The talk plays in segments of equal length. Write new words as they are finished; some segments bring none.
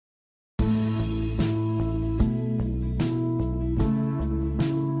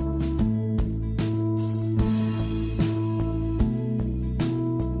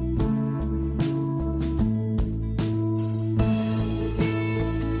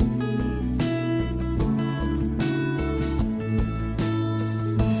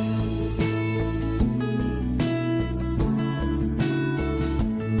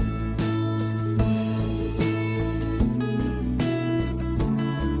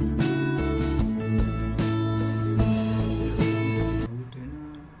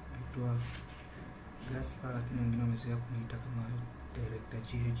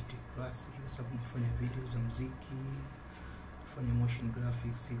classic kwa sababu nafanya video za muziki, nafanya motion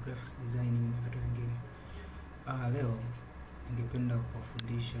graphics, graphics designing na vitu vingine. Leo ningependa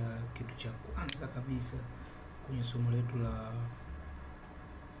kuwafundisha kitu cha kwanza kabisa kwenye somo letu la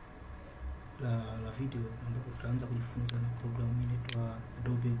video, ambapo tutaanza kujifunza na programu inaitwa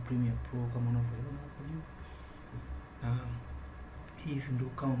Adobe Premiere Pro kama unavyoona hapo juu. Hivi ndio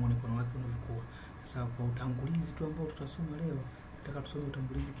kama muonekano wake unavyokuwa. Sasa kwa utangulizi tu ambao tutasoma leo, nataka tusome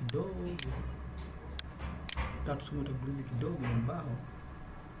utangulizi kidogo ambao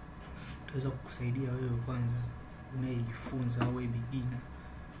tutaweza kukusaidia wewe kwanza unayejifunza au beginner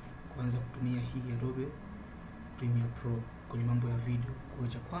kwanza kutumia hii Adobe Premiere Pro kwenye mambo ya video. Kwa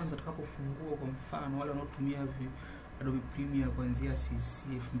cha kwanza tutakapofungua, kwa mfano wale wanaotumia Adobe Premiere kuanzia CC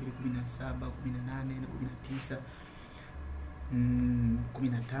 2017, 18 na 19,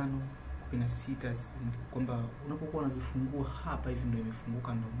 15, 16, kwamba unapokuwa unazifungua hapa hivi ndio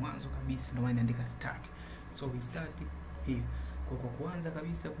imefunguka, ndio mwanzo kabisa, ndio maana inaandika start. So we start here. Kwa kwanza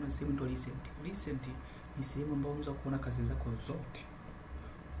kabisa kuna sehemu ndio recent. Recent ni sehemu ambayo unaweza kuona kazi zako zote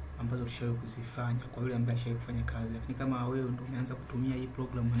ambazo ulishawahi kuzifanya kwa yule ambaye alishawahi kufanya kazi. Lakini kama wewe ndio umeanza kutumia hii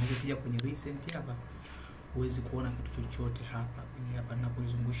program, unaweza kwenye recent hapa uweze kuona kitu chochote hapa. Kwenye hapa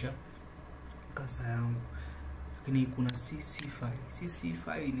ninapoizungusha kasa yangu. Lakini kuna CC file. CC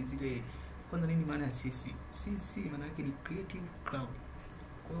file ni zile, kwanza nini maana ya CC? CC maana yake ni Creative Cloud.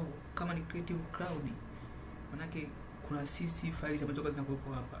 Kwa hiyo kama ni Creative Cloud, maana yake kuna CC files ambazo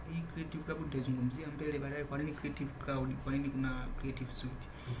zinakuwepo hapa. Hii Creative Cloud nitaizungumzia mbele baadaye, kwa nini Creative Cloud, kwa nini kuna Creative Suite.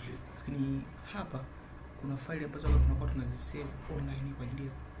 Okay. Lakini hapa kuna file ambazo tunakuwa tunazisave online kwa ajili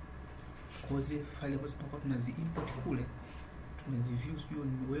ya kwa zile file ambazo tunakuwa tunazi-import kule, tunaziview sio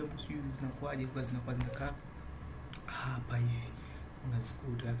ni web sio zinakuaje, kwa zinakuwa zinakaa hapa hivi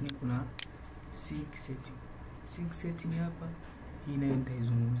unazikuta. Lakini kuna sync setting. Sync setting hapa hii inaenda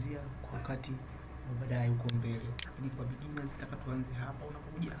izungumzia kwa wakati baadaye huko mbele. Lakini kwa beginners nataka tuanze hapa.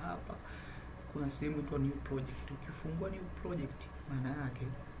 Unapokuja hapa kuna sehemu inaitwa new project. Ukifungua new project, maana yake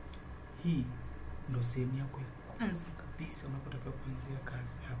hii ndio sehemu yako ya kwanza kabisa unapotakiwa kuanzia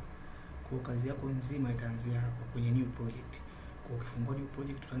kazi hapa. Kwa kazi yako nzima itaanzia hapa kwenye new project. Kwa ukifungua new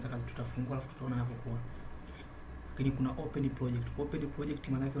project tutaanza kazi, tutafungua alafu tutaona inavyokuwa. Lakini kuna open project. Open project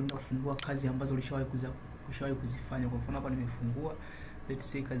maana yake unaenda kufungua kazi ambazo ulishawahi kuzifanya. Kwa mfano hapa nimefungua,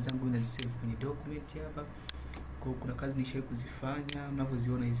 let's say kazi zangu ninazisave kwenye document hapa. Kwa kuna kazi nishawahi kuzifanya,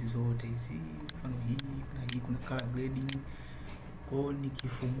 mnavyoziona hizi zote hizi, mfano hii na hii, kuna color grading. Kwa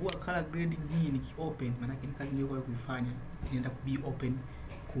nikifungua color grading hii niki-open, maana yake ni kazi niliyowahi kuifanya, inaenda kubi open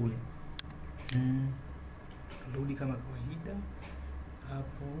kule. Rudi kama kawaida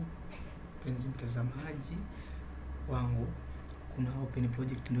hapo, penzi mtazamaji wangu, kuna open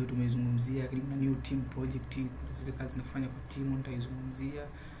project ndio tumezungumzia. Lakini kuna new team project, kuna zile kazi nafanya kwa timu nitaizungumzia.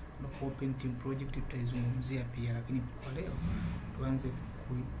 Kuna open team project tutaizungumzia pia. Lakini kwa leo tuanze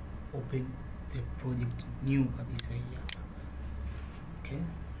ku open the project new kabisa hii hapa. Okay,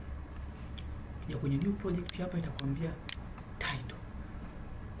 kija kwenye new project hapa itakwambia title.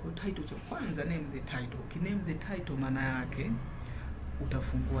 Kwa title cha kwanza, name the title. Ukiname the title maana yake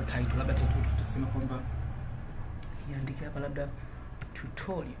utafungua title. Labda title tutasema kwamba niandike hapa labda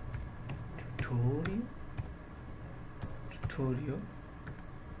tutorial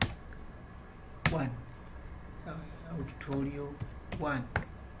 1. Sawa, au tutorial 1 kwa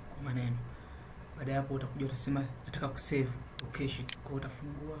maneno. Baada hapo utakuja utasema nataka kusave location. Kwa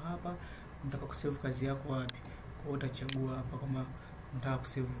utafungua hapa, unataka kusave kazi yako wapi. Kwa utachagua hapa kama unataka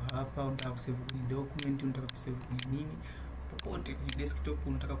kusave hapa, unataka kusave kwenye document, unataka kusave kwenye nini, popote kwenye desktop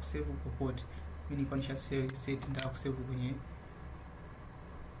unataka kusave popote. Mimi niko nisha set nataka kusave kwenye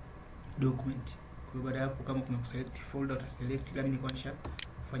document. Kwa baada hapo kama kuna kuselect folder utaselect, lakini niko nisha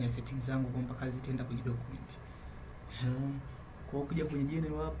kufanya settings zangu kwamba kazi itaenda kwenye document. Kwa ukija kwenye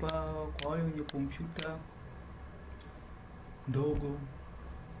general hapa, kwa wale wenye kompyuta ndogo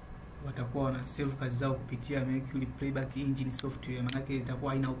watakuwa wana save kazi zao kupitia Mercury Playback Engine software. Maana yake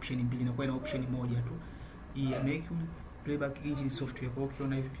itakuwa haina option mbili, inakuwa ina option moja tu, hii ya Mercury Playback Engine software. Kwa hiyo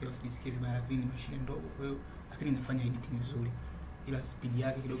ukiona hivi pia usijisikie vibaya, lakini ni mashine ndogo, kwa hiyo lakini inafanya editing vizuri, ila speed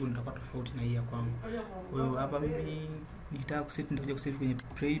yake kidogo nitakuwa tofauti na hii ya kwangu. Kwa hiyo hapa mimi nikitaka kuset nitakuja kusave kwenye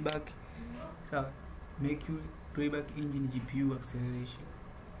playback. Sawa, Mercury Playback Engine GPU acceleration,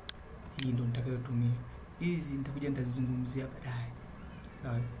 hii ndio nitakayotumia. Hizi nitakuja nitazizungumzia baadaye.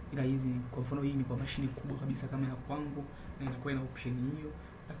 Sawa, ila hizi kwa mfano hii ni kwa mashine kubwa kabisa kama ya kwangu na inakuwa ina option hiyo.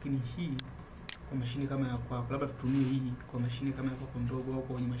 Lakini hii kwa mashine kama ya kwako, labda tutumie hii kwa mashine kama ya kwako ndogo, au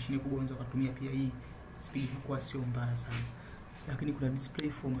kwenye mashine kubwa unaweza kutumia pia hii, speed inakuwa sio mbaya sana. Lakini kuna display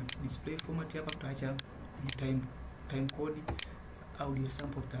format. Display format hapa tutaacha time code audio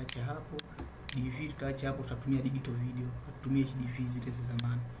sample tutaacha hapo, DV tutaacha hapo, tutatumia digital video, tutatumia HDV zile za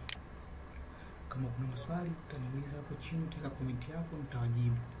zamani. Kama kuna maswali utaniuliza hapo chini, utaweka comment yako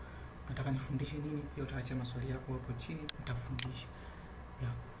nitawajibu. Nataka nifundishe nini pia utaacha maswali yako hapo chini nitafundisha.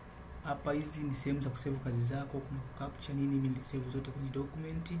 Yeah. Hapa hizi ni sehemu za kusave kazi zako, kuna capture nini, mimi nilisave zote kwenye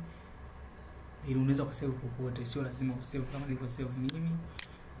document. Ili unaweza kusave popote, sio lazima usave kama nilivyo save mimi.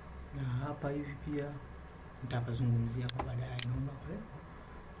 Na hapa hivi pia nitapazungumzia kwa baadaye. Naomba kwa leo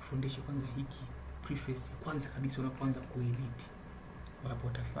fundishe kwanza hiki preface kwanza kabisa unapoanza kuedit. Hapo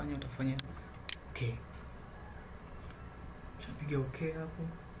utafanya okay. Chapiga okay hapo.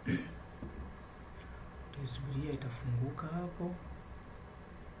 Utasubiria itafunguka hapo.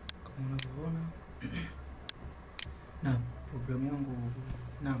 Kama unavyoona. Na programu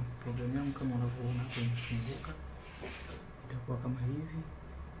yangu kama unavyoona hapo imefunguka. Itakuwa kama hivi.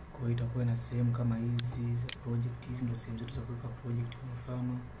 Kwa hiyo itakuwa na sehemu kama hizi za project. Hizi ndio sehemu zetu za kuweka project. Kwa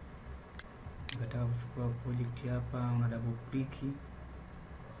mfano ukitaka kuchukua project hapa, una double click,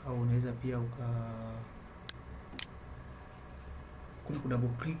 au unaweza pia kuna double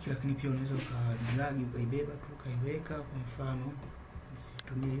click, lakini pia unaweza drag ukaibeba tu ukaiweka. Kwa mfano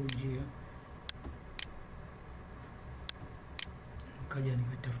nisitumie hiyo njia, nikaja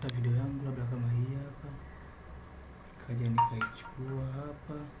nikatafuta video yangu labda kama hii hapa, nikaja nikaichukua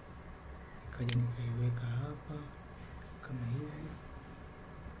hapa, nikaja nikaiweka hapa kama hivi,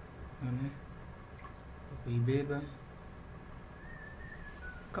 unaona, kuibeba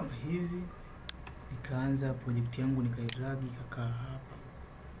kama hivi, nikaanza project yangu nikaidrag ikakaa hapa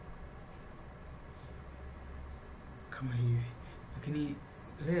kama hivi. Lakini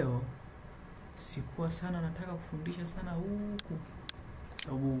leo sikuwa sana nataka kufundisha sana huku,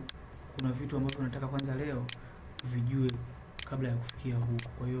 sababu kuna vitu ambavyo nataka kwanza leo vijue kabla ya kufikia huku.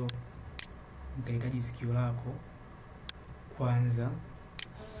 Kwa hiyo nitahitaji sikio lako kwanza.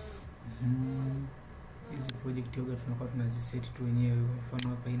 Hizi project yoga tunakuwa tunaziset tu wenyewe. Kwa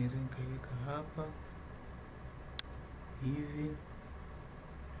mfano hapa inaweza nikaiweka hapa hivi,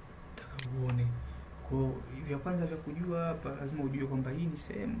 uone. Kwa hivyo kwanza vya kujua hapa lazima ujue kwamba hii ni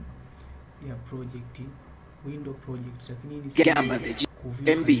sehemu ya project, window project, lakini ni sehemu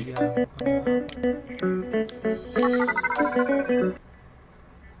MB.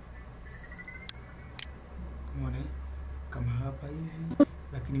 Umeona kama hapa hivi,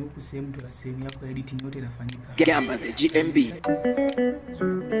 lakini huku sehemu ndio sehemu yako ya editing yote inafanyika. Gamba the GMB.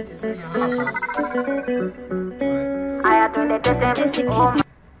 Aya tuendete.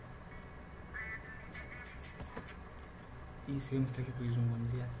 Hii sehemu sitaki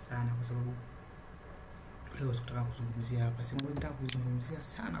kuizungumzia sana kwa sababu leo sikutaka kuzungumzia hapa. Sehemu ambayo nataka kuzungumzia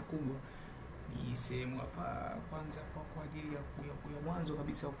sana kubwa ni sehemu hapa kwanza kwa ajili ya mwanzo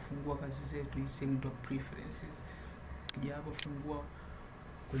kabisa wa kufungua kazi zetu. Hii sehemu ndio preferences. Kija hapo fungua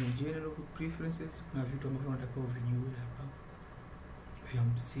kwenye general preferences, kuna vitu ambavyo unatakiwa vijue hapa vya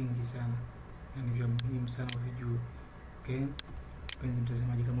msingi sana na ni vya muhimu sana vijue. Okay, penzi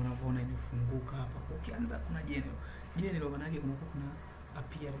mtazamaji, kama unavyoona imefunguka hapa. Ukianza kuna general maana yake kuna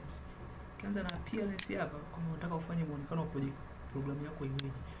appearance. Ukianza na appearance hapa, kama unataka ufanye muonekano wa programu yako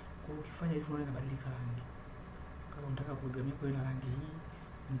iweje. Kwa hiyo ukifanya hivyo unaona inabadilika rangi. Kama unataka programu yako iwe na rangi hii,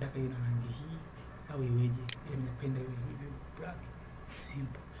 unataka iwe na rangi hii au iweje, mimi napenda iwe hivyo black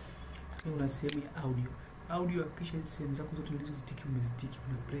simple. Hii una sehemu ya audio hakikisha hizo sehemu zako zote nilizozitiki umezitiki.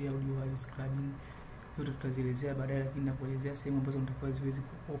 Kuna play audio, high scrubbing, zote tutazielezea baadaye, lakini nakuelezea sehemu ambazo mtakuwa ziwezi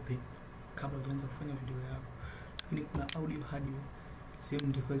kuopen kabla hujaanza kufanya video yako. Lakini kuna audio hardware, sehemu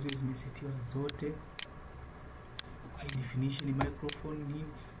mtakuwa ziwe zimesetiwa zote, high definition, microphone, nini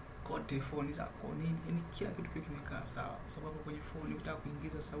kote, phone zako nini, yani kila kitu kimekaa sawa. Kwa sababu kwenye phone ukitaka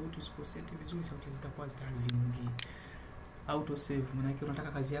kuingiza sauti usiposeti vizuri, sauti zitakuwa zitazingi. Auto save maana yake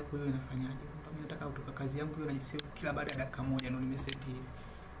unataka kazi yako hiyo inafanyaje. Mimi nataka kutoka kazi yangu hiyo najisave kila baada ya dakika moja, ndio nimeseti hivi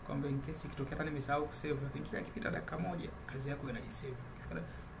kwamba in case ikitokea hata nimesahau kusave, lakini kila ikipita dakika moja kazi yako inajisave.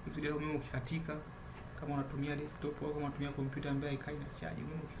 Ikija umeme ukikatika, kama unatumia desktop au kama unatumia kompyuta ambayo haikai na charge,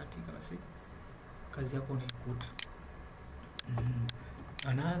 umeme ukikatika, basi kazi yako unaikuta.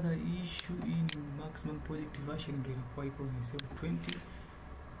 Another issue in maximum project version ndio inakuwa iko ni save 20.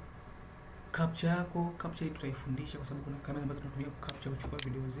 Capture yako, capture hii tutaifundisha kwa sababu kuna kamera ambazo tunatumia capture kuchukua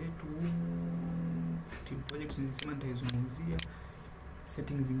video zetu. Team project nilisema nitaizungumzia.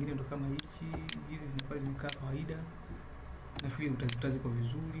 Settings zingine ndo kama hizi zinakuwa zimekaa kawaida. Nafikiri utazipata ziko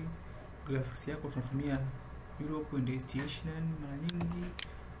vizuri. Graphics yako tunatumia Europe and Asian mara nyingi.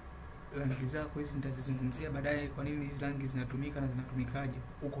 Rangi zako hizi nitazizungumzia baadaye kwa nini hizi rangi zinatumika na zinatumikaje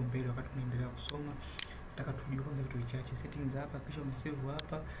huko mbele wakati tunaendelea kusoma. Nataka tujue kwanza vitu vichache. Settings hapa kisha umesave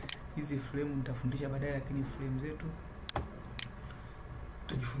hapa. Hizi frame nitafundisha baadaye, lakini frame zetu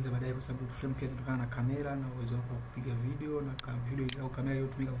tutajifunza baadaye, kwa sababu frame pia zinatokana na kamera na uwezo wako wa kupiga video na video au kamera hiyo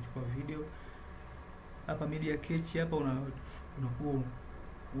tumika kuchukua video. Hapa media cache hapa unakuwa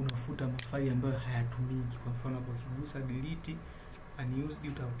unafuta mafaili ambayo hayatumiki. Kwa mfano hapo ukigusa delete unused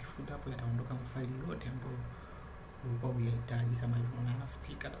utakifuta hapo, yataondoka mafaili yote ambayo ulikuwa unahitaji. Kama hivyo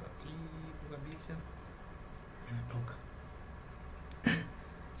unafutika taratibu kabisa yanatoka.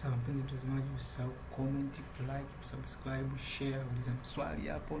 Sawa mpenzi mtazamaji, usisahau comment, like, subscribe, share, uliza maswali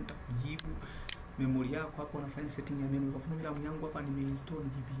hapo nitakujibu. Memory yako hapo unafanya setting ya memory. Kwa mfano mimi yangu hapa nimeinstall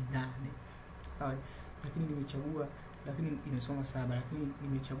GB 8. Sawa? Lakini nimechagua, lakini imesoma 7, lakini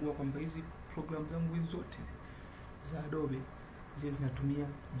nimechagua kwamba hizi program zangu hizo zote za Adobe zile zinatumia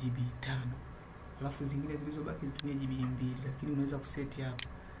GB 5. Alafu zingine zilizobaki zitumie GB 2, lakini unaweza kuset hapo.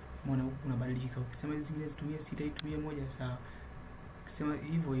 Umeona huko unabadilika. Ukisema hizi zingine zitumie 6, itumie 1 sawa. Ukisema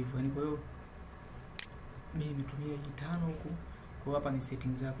hivyo hivyo, yani kwa hiyo mimi nimetumia hii 5 huko. Kwa hapa ni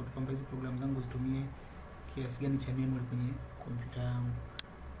settings zako tu kwamba hizi program zangu zitumie kiasi gani cha memory kwenye kompyuta yangu.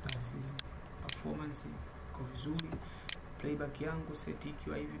 Basi performance iko vizuri. Playback yangu set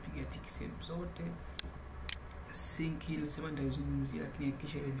ikiwa hivi, piga tick sehemu zote. Sync nilisema nitaizungumzia, lakini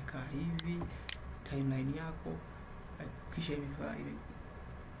hakikisha imekaa hivi. Timeline yako hakikisha imevaa hivi.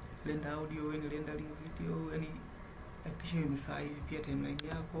 Render audio, yani rendering video, yani hakikisha imekaa hivi. Pia timeline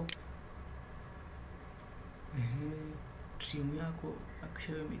yako trim yako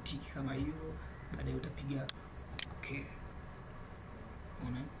hakikisha imetiki kama hivyo. Baadaye utapiga okay.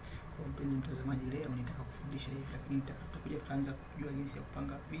 Unaona? Kwa mpenzi mtazamaji, leo nitaka kufundisha hivi, lakini tutakuja kuanza kujua jinsi ya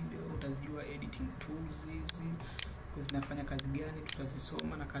kupanga video. Utazijua editing tools hizi zinafanya kazi gani,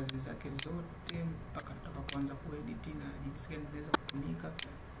 tutazisoma na kazi zake zote mpaka tutakapoanza kuedit na jinsi gani zinaweza kutumika.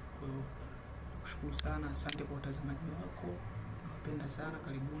 Kwa hiyo nakushukuru sana, asante kwa utazamaji wako. Napenda sana,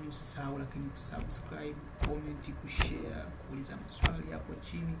 karibuni. Usisahau lakini kusubscribe, comment, kushare, kuuliza maswali hapo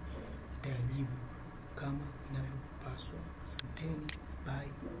chini, nitajibu kama inavyopaswa. Asanteni,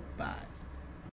 bye bye.